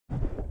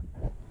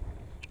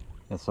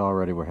Yes,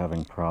 already we're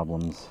having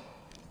problems.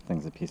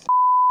 Thing's a piece of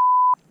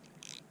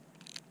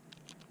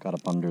got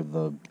up under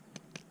the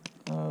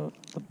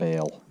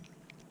bale.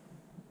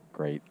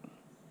 Great.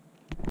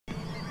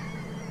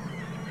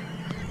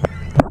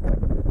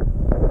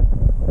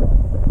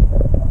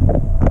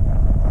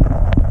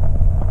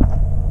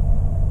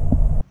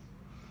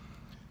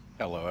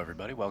 Hello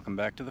everybody, welcome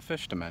back to the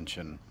Fish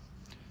Dimension.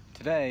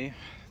 Today,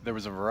 there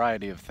was a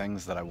variety of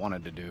things that I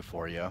wanted to do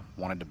for you.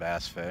 Wanted to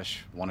bass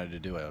fish, wanted to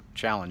do a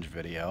challenge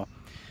video,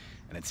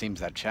 and it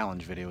seems that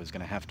challenge video is going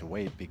to have to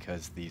wait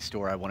because the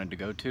store I wanted to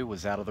go to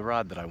was out of the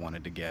rod that I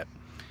wanted to get.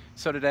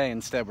 So today,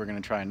 instead, we're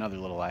going to try another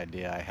little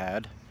idea I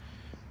had.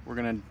 We're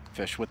going to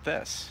fish with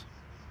this.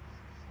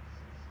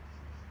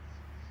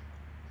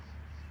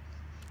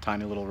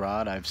 Tiny little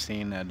rod I've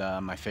seen at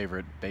my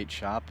favorite bait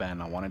shop,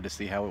 and I wanted to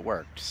see how it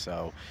worked.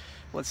 So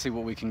let's see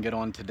what we can get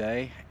on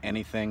today.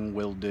 Anything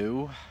will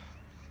do.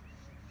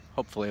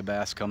 Hopefully a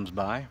bass comes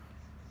by.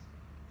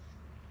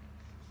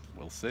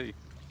 We'll see.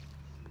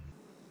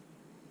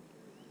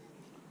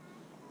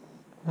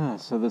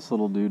 So this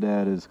little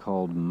doodad is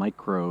called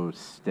Micro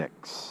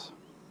Stix.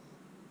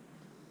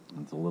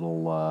 It's a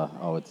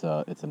little,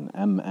 it's an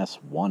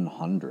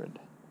MS-100.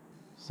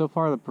 So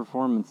far the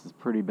performance is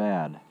pretty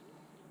bad.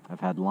 I've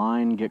had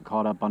line get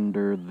caught up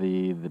under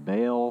the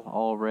bale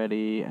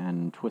already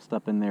and twist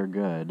up in there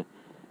good.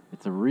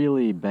 It's a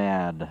really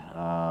bad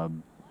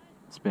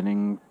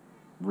spinning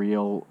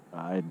reel.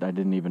 I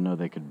didn't even know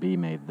they could be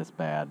made this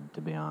bad,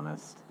 to be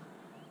honest.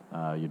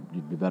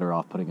 You'd be better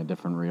off putting a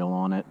different reel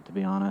on it, to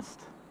be honest.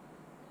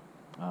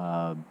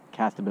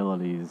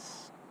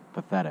 Castability's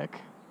pathetic.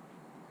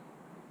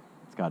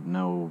 It's got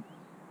no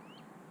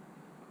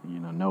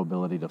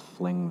ability to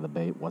fling the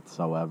bait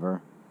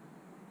whatsoever.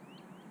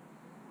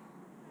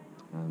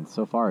 And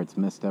so far it's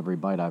missed every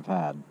bite I've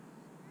had.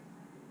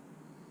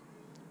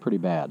 Pretty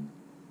bad.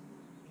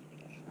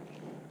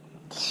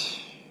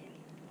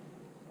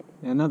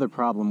 Another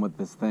problem with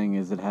this thing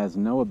is it has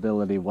no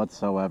ability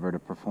whatsoever to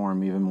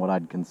perform even what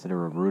I'd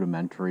consider a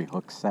rudimentary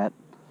hook set.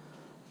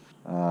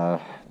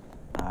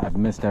 I've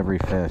missed every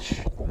fish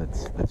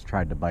that's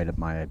tried to bite at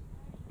my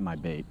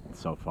bait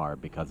so far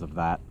because of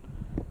that.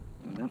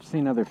 I've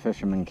seen other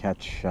fishermen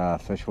catch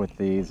fish with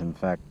these. In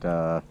fact,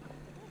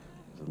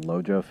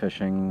 Lojo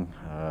fishing,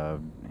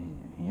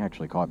 he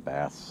actually caught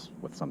bass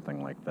with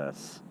something like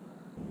this.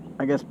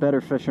 I guess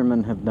better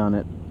fishermen have done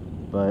it,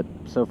 but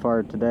so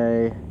far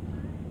today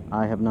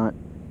I have not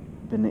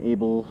been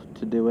able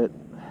to do it.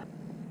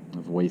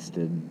 I've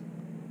wasted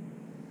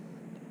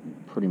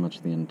pretty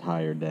much the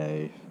entire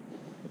day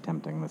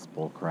attempting this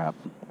bull crap.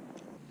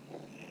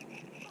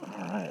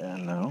 Alright,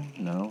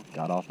 no,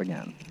 got off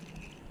again.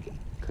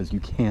 Because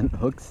you can't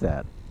hook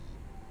set.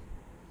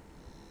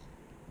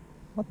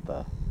 What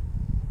the?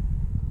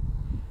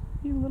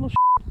 You little shit.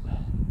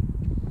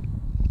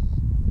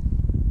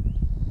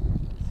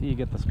 See, you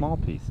get the small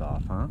piece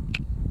off, huh?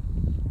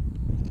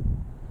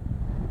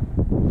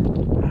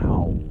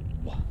 Ow.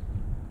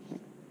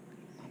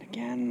 Not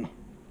again.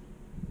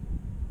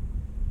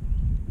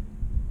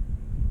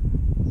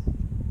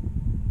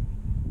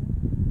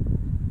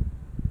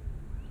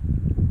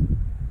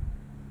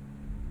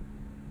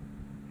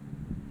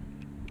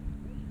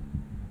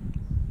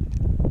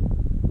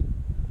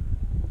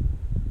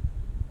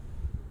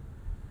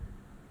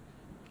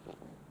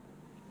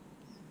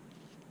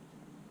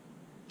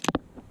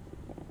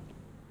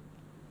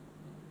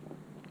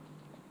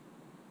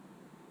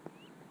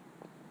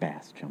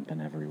 Bass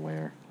jumping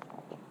everywhere.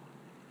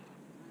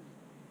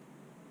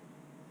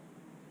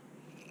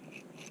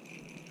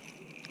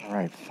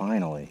 Alright,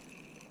 finally.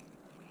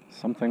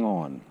 Something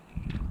on.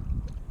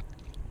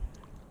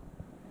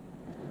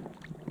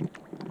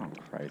 Oh,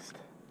 Christ.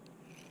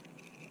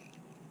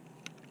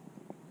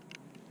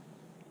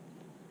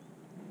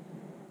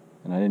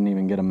 And I didn't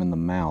even get him in the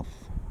mouth.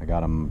 I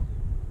got him,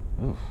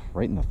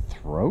 right in the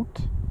throat?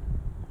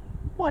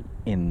 What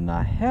in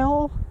the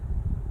hell?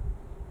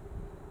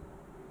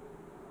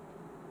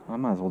 I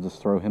might as well just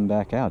throw him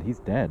back out. He's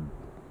dead.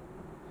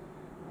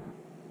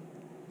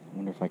 I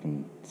wonder if I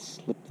can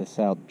slip this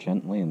out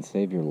gently and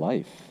save your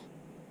life.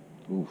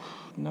 Oof,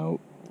 no.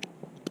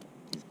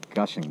 He's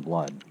gushing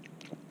blood.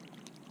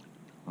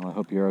 Well, I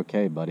hope you're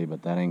okay, buddy,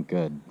 but that ain't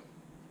good.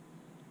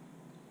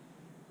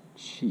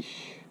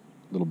 Sheesh.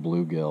 Little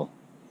bluegill.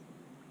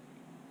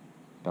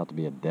 About to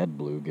be a dead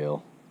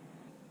bluegill.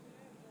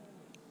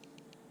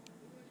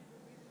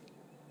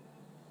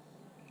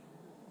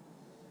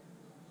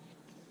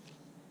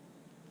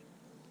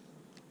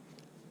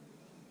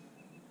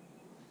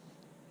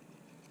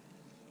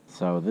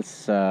 So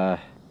this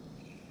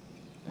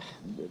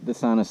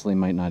honestly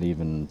might not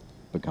even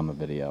become a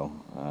video.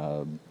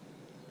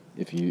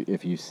 If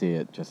you see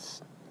it,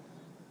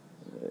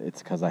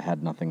 it's because I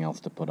had nothing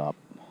else to put up.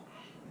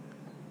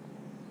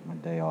 My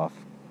day off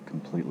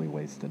completely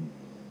wasted.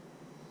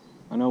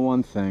 I know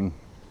one thing.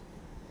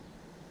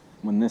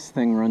 When this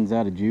thing runs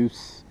out of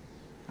juice,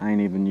 I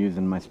ain't even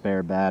using my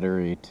spare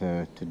battery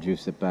to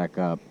juice it back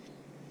up.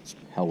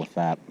 Hell with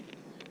that.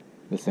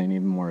 This ain't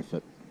even worth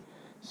it.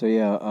 So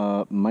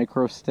yeah,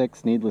 Micro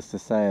Stix, needless to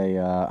say,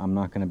 I'm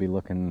not going to be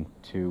looking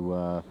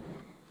to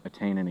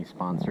attain any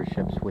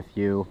sponsorships with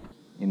you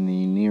in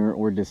the near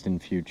or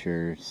distant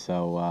future,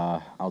 so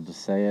I'll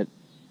just say it,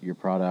 your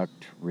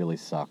product really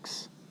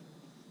sucks.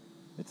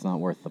 It's not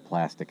worth the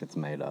plastic it's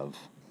made of.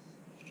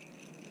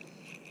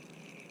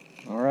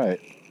 Alright.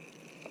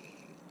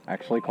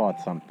 Actually caught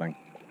something.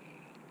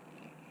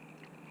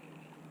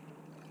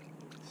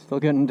 Still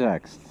getting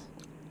texts.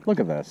 Look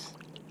at this.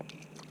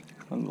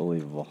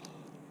 Unbelievable.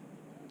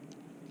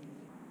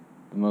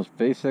 The most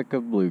basic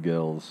of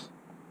bluegills.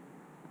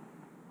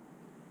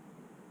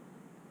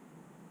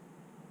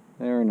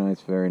 Very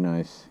nice, very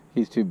nice.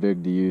 He's too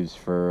big to use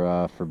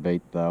for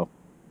bait though.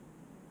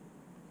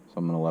 So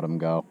I'm gonna let him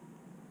go.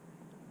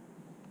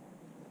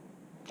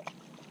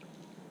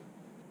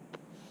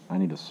 I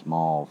need a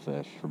small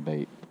fish for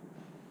bait.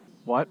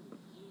 What?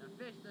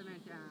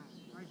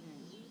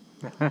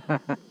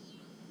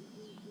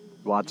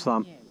 Watch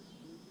some.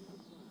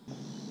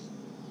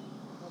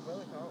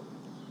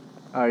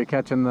 Oh, you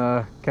catching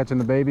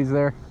the babies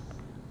there?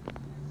 I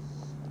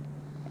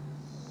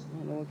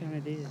don't know what kind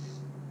it is.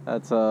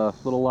 That's a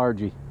little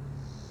largie.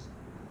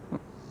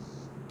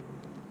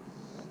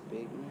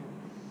 Big man.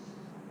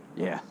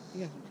 Yeah.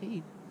 You got some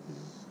teeth.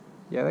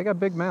 Yeah, they got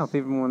big mouth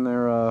even when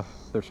they're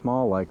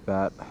small like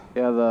that.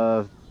 Yeah,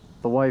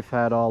 the wife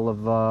had all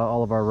of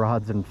our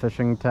rods and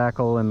fishing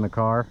tackle in the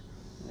car.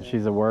 Yeah.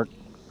 She's at work,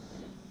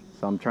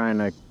 so I'm trying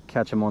to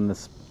catch them on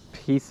this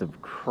piece of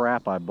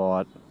crap I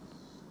bought.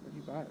 Where'd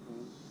you buy it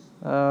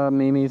from?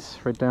 Mimi's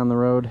right down the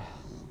road.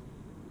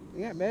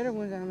 You got better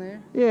ones down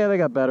there. Yeah, they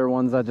got better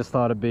ones. I just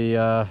thought it'd be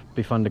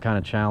fun to kind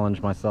of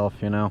challenge myself,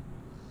 you know.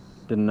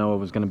 Didn't know it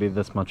was going to be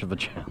this much of a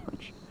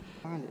challenge.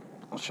 Find it.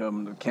 I'll show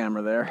them the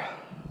camera there.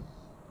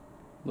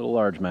 Little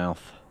largemouth.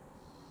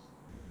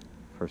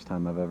 First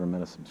time I've ever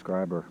met a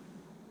subscriber.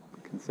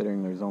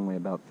 Considering there's only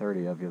about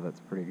 30 of you, that's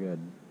pretty good.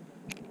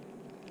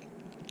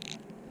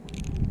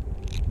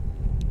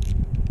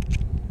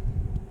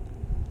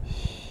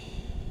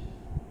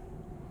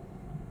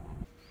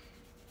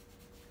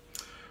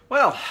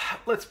 Well,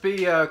 let's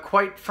be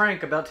quite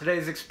frank about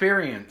today's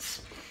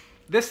experience.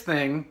 This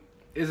thing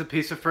is a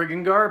piece of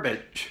friggin'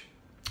 garbage.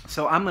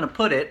 So I'm gonna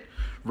put it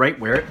right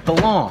where it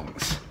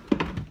belongs.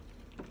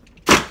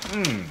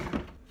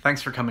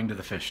 Thanks for coming to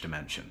the fish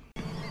dimension.